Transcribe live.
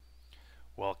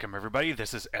Welcome, everybody.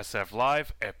 This is SF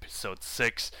Live, episode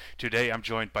 6. Today I'm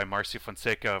joined by Marcio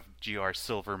Fonseca of GR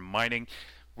Silver Mining.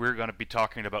 We're going to be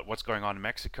talking about what's going on in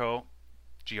Mexico.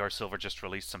 GR Silver just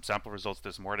released some sample results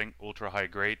this morning, ultra high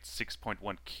grade,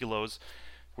 6.1 kilos.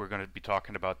 We're going to be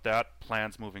talking about that,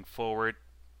 plans moving forward.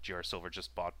 GR Silver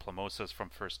just bought Plomosas from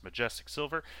First Majestic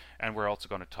Silver, and we're also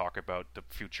going to talk about the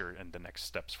future and the next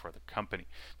steps for the company.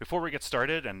 Before we get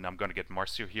started, and I'm going to get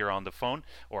Marcio here on the phone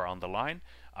or on the line,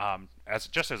 as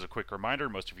a quick reminder,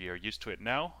 most of you are used to it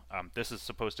now. This is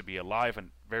supposed to be a live and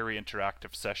very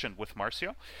interactive session with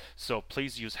Marcio, so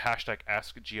please use hashtag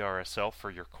AskGRSL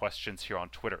for your questions here on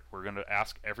Twitter. We're going to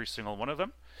ask every single one of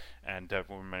them, and we're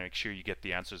going to make sure you get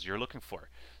the answers you're looking for.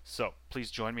 So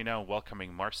please join me now in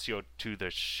welcoming Marcio to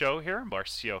the show here.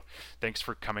 Marcio, thanks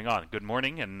for coming on. Good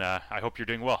morning, and I hope you're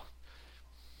doing well.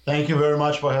 Thank you very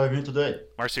much for having me today.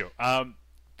 Marcio,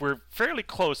 we're fairly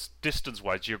close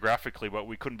distance-wise, geographically, but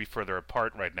we couldn't be further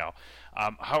apart right now.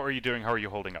 How are you doing? How are you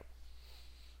holding up?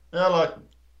 Yeah, like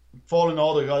following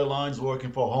all the guidelines,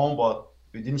 working from home, but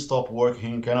we didn't stop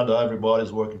working in Canada.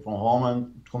 Everybody's working from home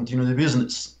and continue the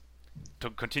business.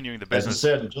 Continuing the business.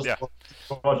 As you said, just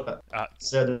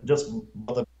just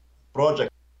about the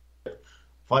project,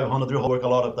 500 drill work a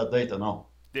lot of that data now.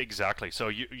 Exactly. So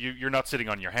you're not sitting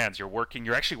on your hands. You're working.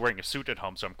 You're actually wearing a suit at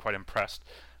home, so I'm quite impressed.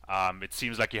 It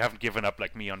seems like you haven't given up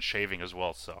like me on shaving as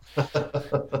well. So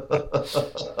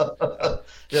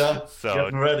yeah,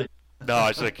 getting ready. No,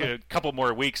 it's like a couple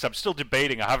more weeks. I'm still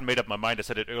debating. I haven't made up my mind. I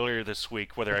said it earlier this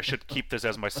week whether I should keep this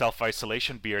as my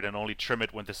self-isolation beard and only trim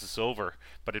it when this is over.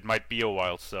 But it might be a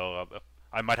while, so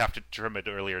I might have to trim it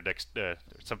earlier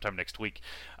sometime next week.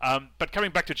 But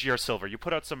coming back to GR Silver, you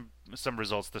put out some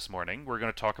results this morning. We're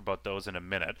going to talk about those in a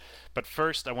minute. But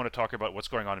first, I want to talk about what's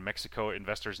going on in Mexico.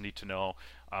 Investors need to know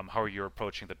how you're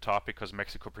approaching the topic, because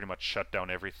Mexico pretty much shut down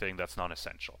everything that's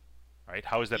non-essential. Right?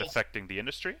 How is that affecting the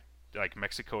industry? Like,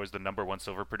 Mexico is the number one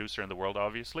silver producer in the world,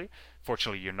 obviously.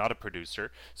 Fortunately, you're not a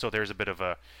producer, so there's a bit of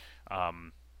a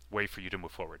way for you to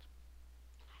move forward.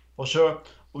 For sure.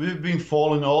 We've been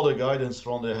following all the guidance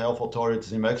from the health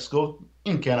authorities in Mexico,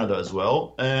 in Canada as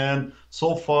well. And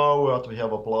so far, what we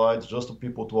have applied just to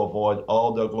people to avoid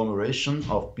all the agglomeration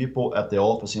of people at the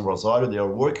office in Rosario. They are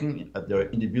working at their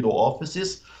individual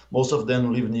offices. Most of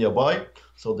them live nearby,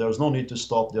 so there's no need to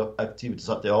stop their activities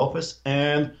at the office.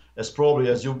 And as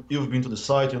you've been to the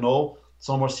site,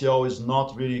 San Marcial is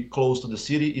not really close to the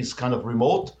city. It's kind of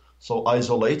remote, so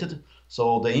isolated.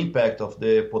 So the impact of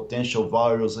the potential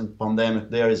virus and pandemic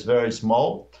there is very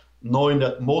small, knowing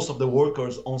that most of the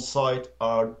workers on site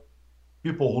are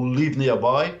people who live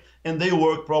nearby, and they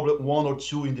work probably 1 or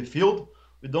 2 in the field.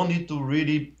 We don't need to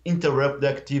really interrupt the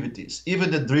activities.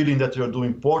 Even the drilling that we are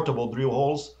doing, portable drill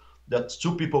holes, that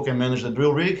 2 people can manage the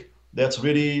drill rig, that's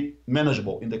really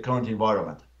manageable in the current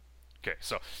environment. Okay,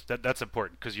 so that's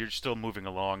important, because you're still moving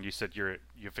along. You said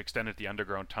you've extended the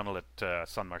underground tunnel at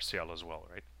San Marcial as well,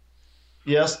 right?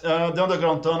 Yes, the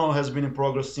underground tunnel has been in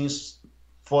progress since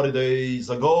 40 days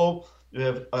ago. We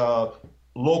have a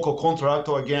local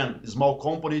contractor, again, a small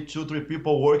company, 2-3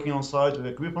 people working on site with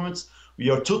equipment.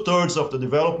 We are 2/3 of the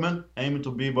development, aiming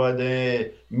to be by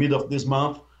the mid of this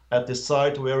month at the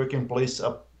site where we can place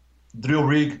a drill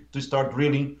rig to start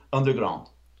drilling underground.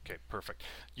 Okay, perfect.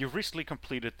 You've recently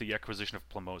completed the acquisition of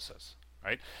Plomosas,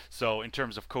 right? So in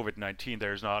terms of COVID-19,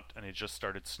 there's not, and it just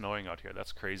started snowing out here.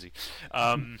 That's crazy.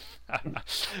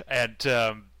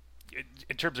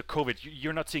 In terms of COVID,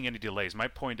 you're not seeing any delays. My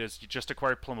point is, you just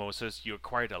acquired Plomosas. You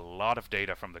acquired a lot of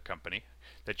data from the company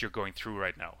that you're going through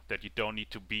right now, that you don't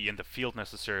need to be in the field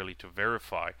necessarily to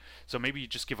verify. So maybe you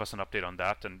just give us an update on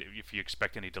that, and if you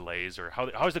expect any delays, or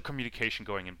how is the communication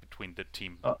going in between the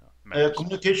team members?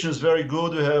 Communication is very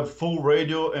good. We have full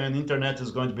radio, and internet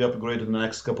is going to be upgraded in the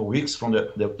next couple of weeks from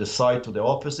the site to the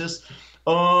offices.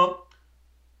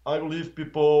 I believe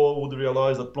people would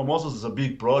realize that Plomosas is a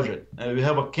big project. We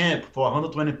have a camp for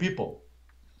 120 people.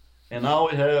 And now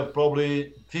we have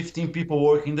probably 15 people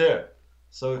working there.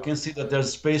 So you can see that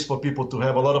there's space for people to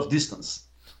have a lot of distance.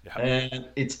 Yeah. And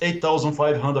it's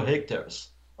 8,500 hectares,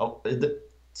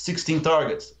 16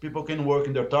 targets. People can work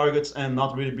in their targets and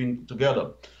not really being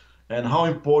together. And how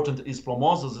important is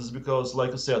Plomosas is because,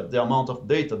 like I said, the amount of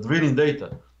data, drilling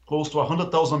data, close to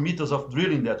 100,000 meters of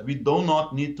drilling that we do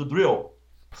not need to drill,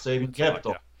 saving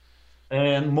capital.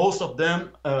 And most of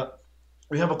them,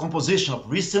 we have a composition of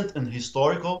recent and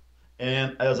historical.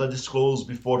 And as I disclosed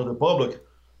before to the public,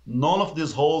 none of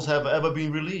these holes have ever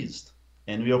been released.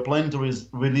 And we are planning to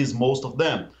release most of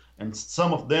them. And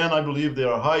some of them, I believe, they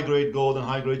are high-grade gold and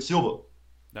high-grade silver.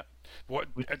 What?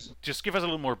 which is Just give us a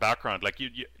little more background. Like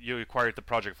you acquired the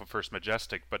project from First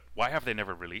Majestic, but why have they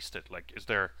never released it? Like,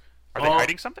 are they uh,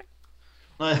 hiding something?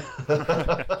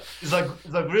 it's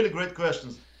a really great question.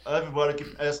 Everybody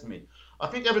keep asking me. I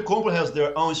think every company has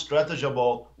their own strategy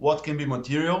about what can be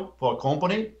material for a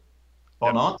company or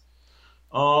Yep. not.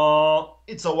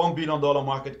 It's a $1 billion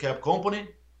market cap company.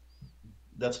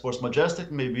 That's First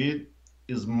Majestic. Maybe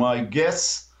is my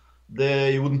guess.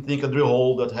 They wouldn't think a drill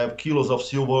hole that have kilos of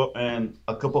silver and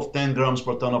a cup of 10 grams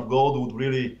per ton of gold would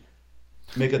really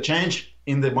make a change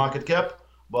in the market cap.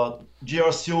 But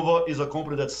GR Silver is a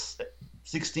company that's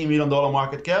 $16 million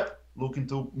market cap, looking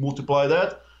to multiply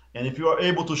that. And if you are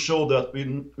able to show that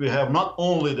we have not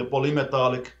only the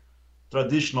polymetallic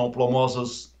traditional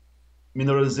Plomosas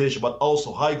mineralization, but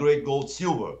also high-grade gold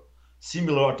silver,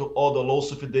 similar to other low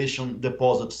sulfidation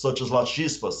deposits such as La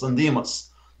Chispa, San Dimas,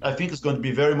 I think it's going to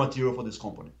be very material for this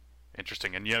company.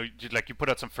 Interesting. And like you put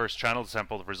out some first channel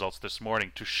sample results this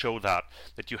morning to show that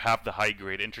you have the high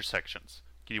grade intersections.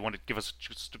 Do you want to give us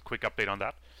just a quick update on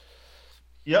that?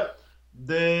 Yep.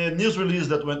 The news release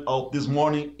that went out this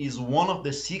morning is one of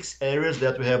the 6 areas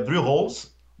that we have drill holes.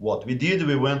 What we did,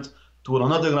 we went to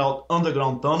an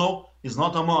underground tunnel. It's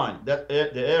not a mine. The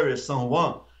area San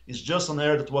Juan is just an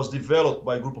area that was developed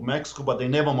by Grupo Mexico, but they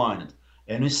never mined.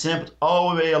 And we sampled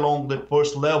all the way along the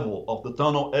first level of the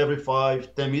tunnel, every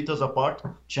 5-10 meters apart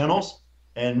channels.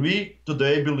 And we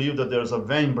today believe that there's a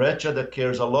vein breccia that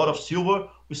carries a lot of silver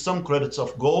with some credits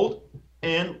of gold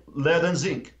and lead and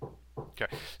zinc. Okay.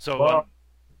 So But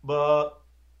but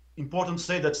important to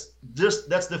say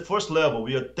that's the first level.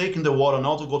 We are taking the water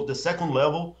now to go to the second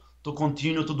level to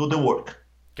continue to do the work.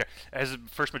 okay. Has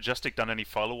First Majestic done any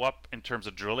follow up in terms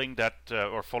of drilling that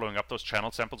or following up those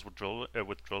channel samples with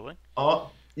drilling?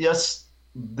 Yes,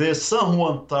 the San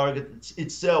Juan target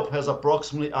itself has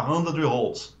approximately 100 drill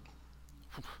holes.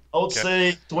 I would Okay.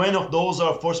 say 20 of those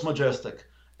are First Majestic,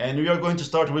 and we are going to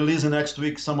start releasing next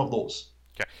week some of those.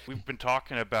 Okay. We've been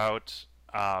talking about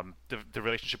the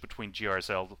relationship between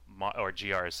GRSL or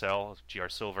GRSL, GR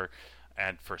Silver,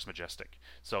 and First Majestic.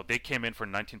 So they came in for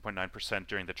 19.9%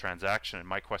 during the transaction, and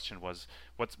my question was,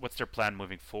 what's their plan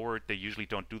moving forward? They usually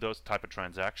don't do those type of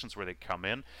transactions where they come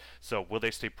in. So will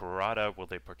they stay pro rata? Will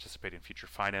they participate in future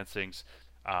financings?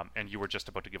 And you were just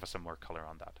about to give us some more color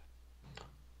on that.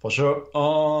 For sure.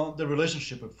 The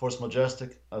relationship with First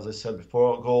Majestic, as I said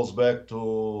before, goes back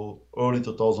to early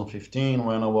 2015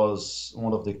 when I was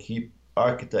one of the key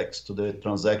architects to the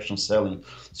transaction selling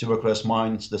Silvercrest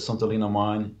Mines, the Santa Elena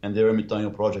mine, and the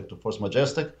Ermitaño project to First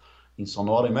Majestic in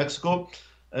Sonora, in Mexico.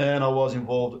 And I was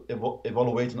involved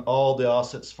evaluating all the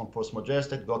assets from First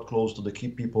Majestic, got close to the key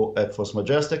people at First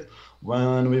Majestic.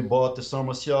 When we bought the San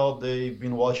Marcial, they've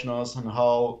been watching us and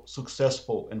how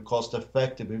successful and cost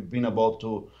effective we've been about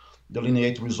to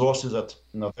delineate resources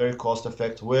in a very cost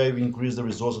effective way. We increased the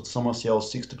resource at San Marcial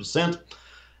 60%.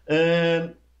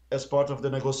 And as part of the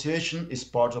negotiation, is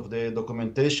part of the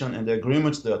documentation and the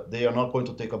agreements that they are not going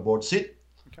to take a board seat.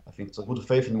 Okay. I think it's a good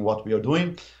faith in what we are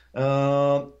doing.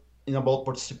 In about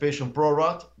participation pro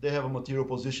rata, they have a material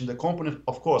position in the company.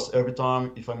 Of course, every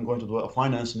time if I'm going to do a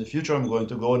finance in the future, I'm going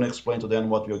to go and explain to them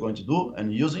what we are going to do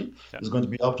and using. Yeah. It's going to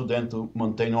be up to them to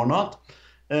maintain or not.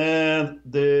 And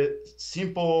the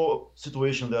simple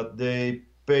situation that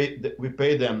we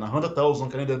pay them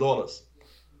 100,000 Canadian dollars,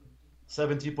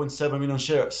 70.7 million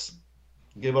shares,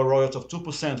 gave a royalty of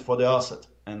 2% for the asset,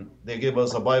 and they gave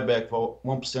us a buyback for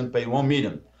 1%, pay 1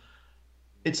 million.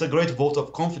 It's a great vote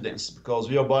of confidence because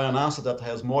we are buying an asset that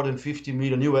has more than 50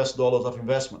 million US dollars of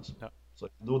investment. Yeah. So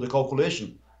do the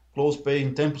calculation, close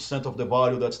paying 10% of the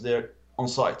value that's there on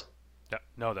site. Yeah,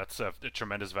 no, that's a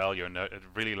tremendous value, and I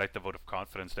really like the vote of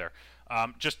confidence there.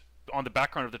 Just on the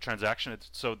background of the transaction,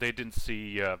 so they didn't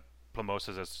see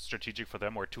Plomosas as strategic for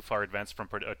them, or too far advanced from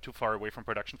too far away from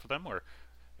production for them, or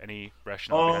any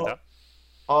rationale behind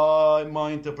that?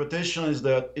 My interpretation is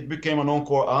that it became a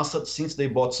non-core asset since they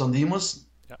bought San Dimas,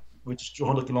 Yeah. which is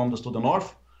 200 kilometers to the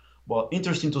north. But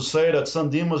interesting to say that San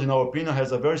Dimas, in our opinion,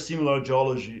 has a very similar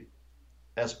geology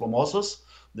as Plomosas.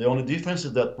 The only difference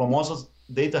is that Plomosas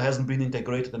data hasn't been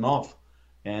integrated enough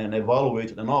and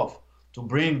evaluated enough to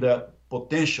bring that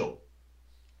potential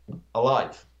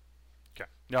alive. Okay.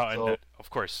 No, and So of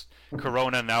course,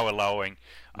 Corona now allowing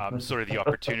sort of the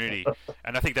opportunity,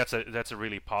 and I think that's a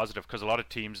really positive because a lot of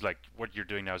teams like what you're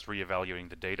doing now is reevaluating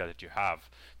the data that you have,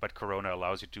 but Corona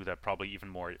allows you to do that probably even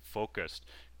more focused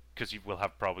because you will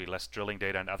have probably less drilling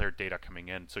data and other data coming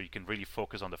in, so you can really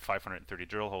focus on the 530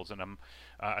 drill holes. And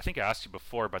I think I asked you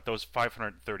before, but those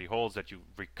 530 holes that you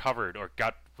recovered or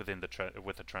got within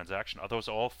with the transaction, are those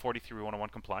all 43101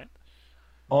 compliant?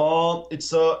 It's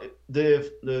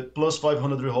the plus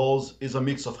 500 drill holes is a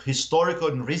mix of historical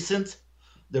and recent.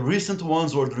 The recent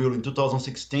ones were drilled in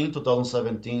 2016,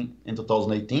 2017, and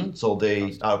 2018, so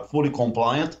they Fantastic. are fully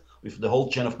compliant with the whole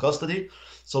chain of custody.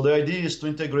 So the idea is to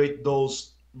integrate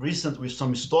those recent with some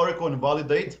historical and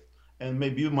validate, and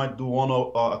maybe you might do one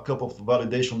or a couple of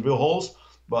validation drill holes,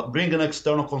 but bring an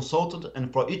external consultant,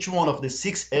 and for each one of the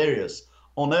 6 areas,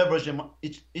 on average,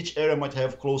 each area might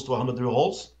have close to 100 drill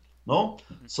holes. No,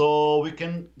 Mhm. so we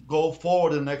can go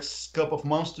forward the next couple of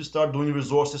months to start doing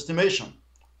resource estimation.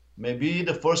 Maybe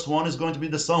the first one is going to be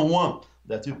the San Juan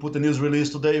that we put a news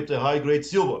release today with the high grade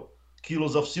silver,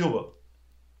 kilos of silver.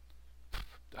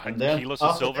 And then Kilos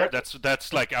of after silver. that,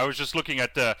 That's like I was just looking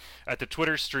at the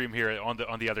Twitter stream here on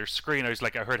the other screen. I was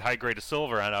like, I heard high grade of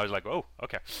silver, and I was like, oh,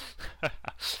 okay.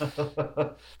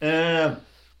 and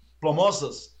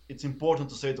Plomosas, it's important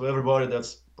to say to everybody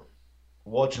that's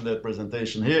watching that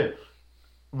presentation here,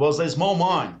 was a small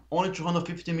mine, only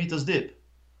 250 meters deep.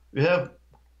 We have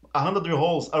 100 drill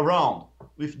holes around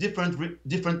with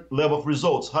different level of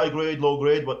results, high grade, low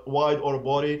grade, but wide ore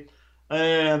body.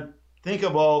 And think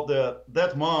about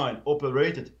that mine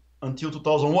operated until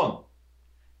 2001.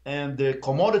 And the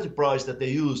commodity price that they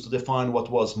used to define what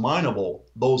was mineable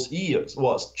those years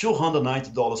was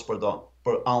 $290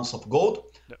 per ounce of gold,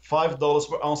 Yep. $5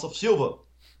 per ounce of silver.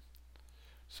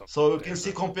 So So you can there's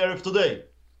see a compare with today.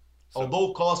 so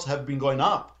Although costs have been going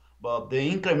up, but the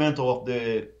incremental of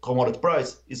the commodity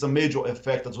price is a major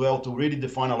effect as well to really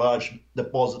define a large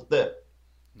deposit there.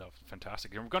 No,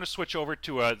 fantastic. And we're going to switch over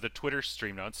to the Twitter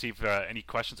stream now and see if any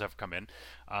questions have come in.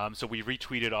 So we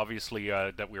retweeted, obviously,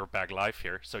 that we were back live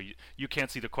here. So you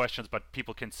can't see the questions, but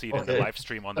people can see it in the Okay. live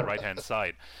stream on the right-hand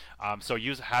side. So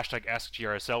use hashtag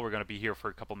AskGRSL. We're going to be here for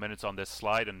a couple minutes on this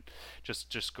slide and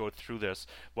just go through this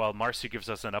while Marcio gives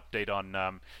us an update on.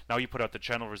 Now you put out the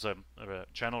channel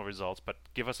results, but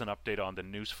give us an update on the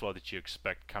news flow that you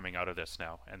expect coming out of this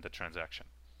now and the transaction.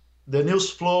 The news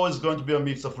flow is going to be a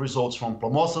mix of results from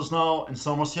Plomosas now and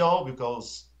São Marcial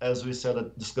because, as we said,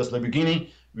 discussed at the beginning,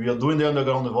 we are doing the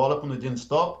underground development. We didn't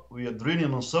stop. We are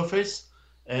drilling on surface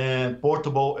and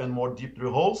portable and more deep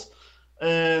drill holes.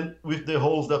 And with the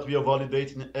holes that we are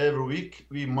validating every week,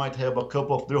 we might have a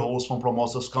couple of drill holes from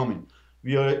Plomosas coming.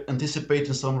 We are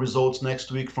anticipating some results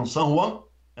next week from San Juan,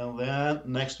 and then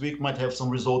next week might have some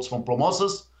results from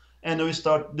Plomosas, and we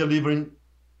start delivering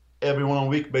every 1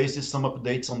 week basis some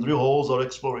updates on drill holes or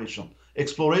exploration.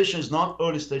 Exploration is not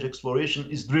early stage exploration,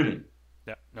 is drilling.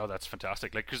 Yeah, no, that's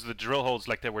fantastic. Like, because the drill holes,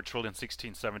 like they were drilled in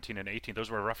 16, 17, and 18, those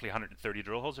were roughly 130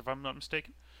 drill holes, if I'm not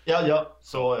mistaken. Yeah, yeah.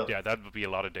 So, So, yeah, that would be a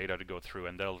lot of data to go through,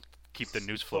 and they'll keep the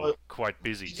news flow so quite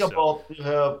busy. think So, about you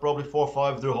have probably 4 or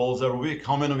 5 drill holes every week.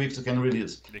 How many weeks you can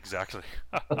release? exactly.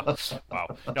 Wow.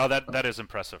 No, that is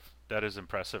impressive. That is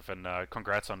impressive, and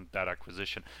congrats on that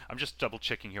acquisition. I'm just double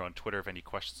checking here on Twitter if any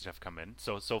questions have come in.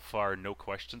 So far, no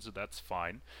questions. So that's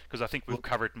fine because I think we've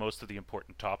covered most of the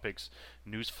important topics.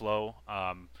 News flow.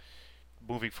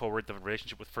 Moving forward, the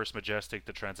relationship with First Majestic,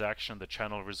 the transaction, the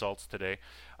channel results today.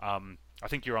 I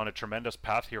think you're on a tremendous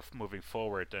path here moving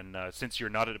forward. And since you're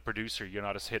not a producer, you're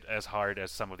not as hit as hard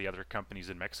as some of the other companies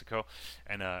in Mexico.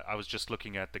 And I was just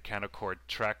looking at the Canaccord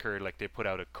tracker, like they put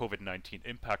out a COVID-19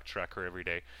 impact tracker every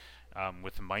day.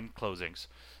 With mine closings,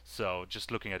 so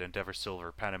just looking at Endeavor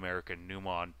Silver, Pan American,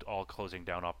 Newmont, all closing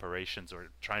down operations or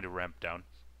trying to ramp down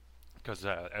because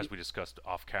as we discussed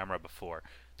off camera before,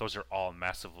 those are all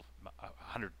massive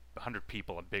 100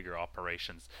 people and bigger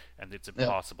operations, and it's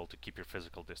Yeah, impossible to keep your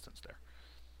physical distance there.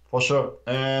 for sure.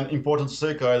 And important to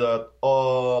say, Kai, that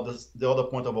the other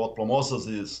point about Plomosas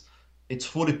is it's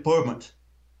fully permit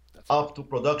That's up to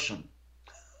production.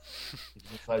 If you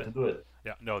decide that, to do it.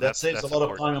 yeah, no, That that's saves a that's lot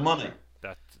of important. time and money.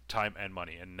 That time and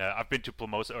money. And I've been to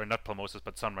Plomosas, or not Plomosas,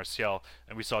 but San Marcial,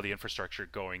 and we saw the infrastructure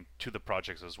going to the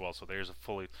projects as well. So there's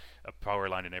a power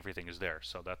line and everything is there.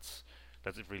 So that's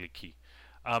really key.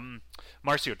 Um,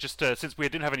 Marcio, just since we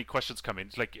didn't have any questions come in,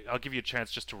 like I'll give you a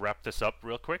chance just to wrap this up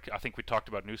real quick. I think we talked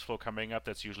about news flow coming up.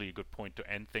 That's usually a good point to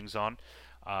end things on.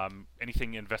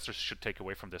 Anything investors should take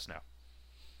away from this now?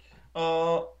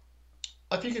 Uh,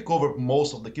 I think I covered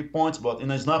most of the key points, but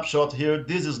in a snapshot here,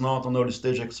 this is not an early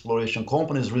stage exploration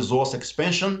company, it's resource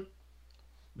expansion.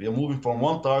 We are moving from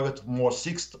one target to more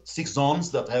six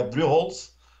zones that have drill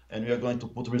holes, and we are going to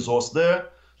put resource there.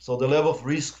 So the level of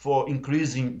risk for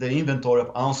increasing the inventory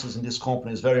of ounces in this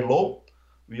company is very low.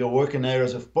 We are working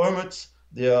areas with permits.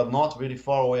 They are not really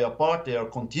far away apart. They are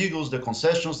contiguous, the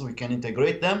concessions, we can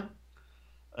integrate them.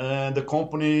 And the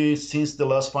company, since the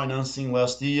last financing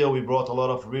last year, we brought a lot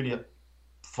of really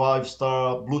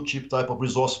five-star blue chip type of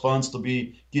resource funds to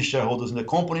be key shareholders in the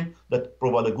company that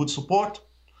provide a good support.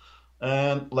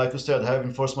 And like you said,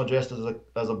 having First Majestic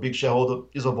as a big shareholder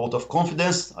is a vote of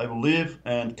confidence, I believe,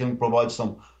 and can provide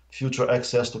some future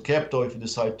access to capital if we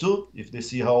decide to, if they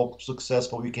see how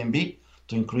successful we can be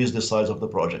to increase the size of the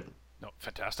project. No,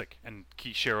 fantastic. And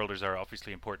key shareholders are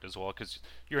obviously important as well because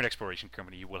you're an exploration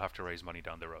company. You will have to raise money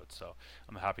down the road. So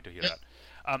I'm happy to hear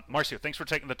that. Marcio, thanks for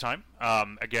taking the time.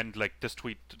 Again, like this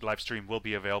tweet live stream will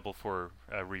be available for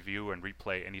review and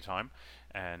replay anytime.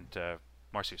 And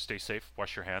Marcio, stay safe,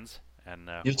 wash your hands, and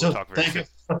You we'll too. talk very Thank soon.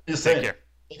 you. You Take say. care.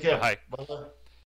 Take care. Bye. Bye.